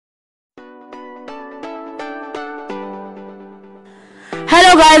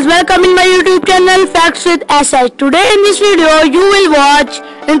guys, welcome in my YouTube channel Facts with SH. Today in this video you will watch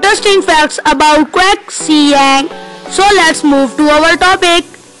interesting facts about Kwak. So let's move to our topic.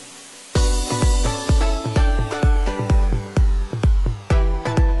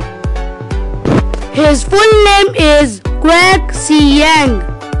 His full name is Kwak.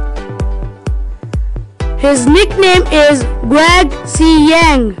 His nickname is Kwak.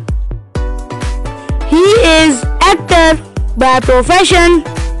 He is actor by profession.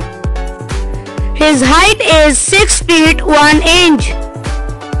 His height is 6 feet 1 inch.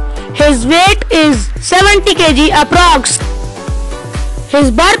 His weight is 70 kg approx.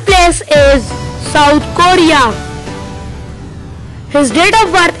 His birthplace is South Korea. His date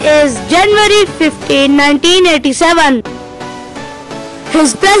of birth is January 15, 1987.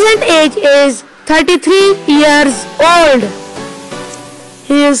 His present age is 33 years old.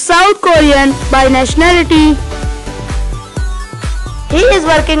 He is South Korean by nationality. He is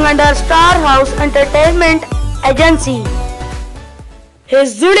working under Star House Entertainment Agency.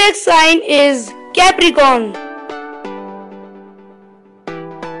 His zodiac sign is Capricorn.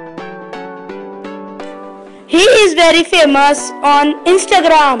 He is very famous on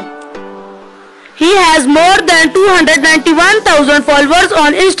Instagram. He has more than 291,000 followers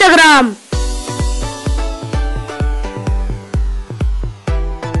on Instagram.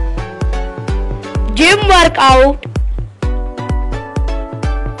 Gym workout,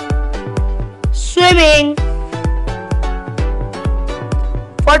 swimming,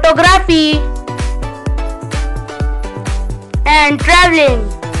 photography, and traveling.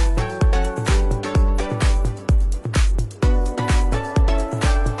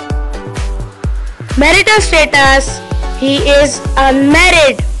 Marital status: he is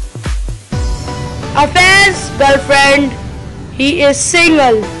unmarried. Affairs: girlfriend, he is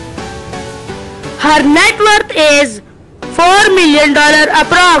single. Her net worth is $4 million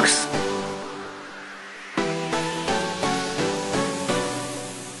approx.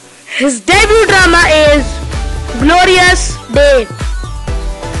 His debut drama is Glorious Day.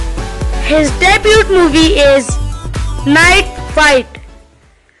 His debut movie is Night Fight.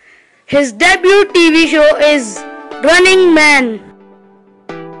 His debut TV show is Running Man.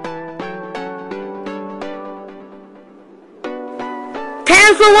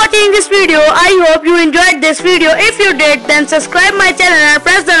 Thanks for watching this video. I hope you enjoyed this video. If you did, then subscribe my channel and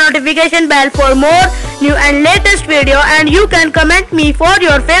press the notification bell for more new and latest video, and you can comment me for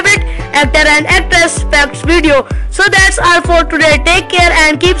your favorite actor and actress facts video. So that's all for today. Take care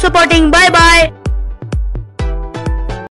and keep supporting. Bye bye.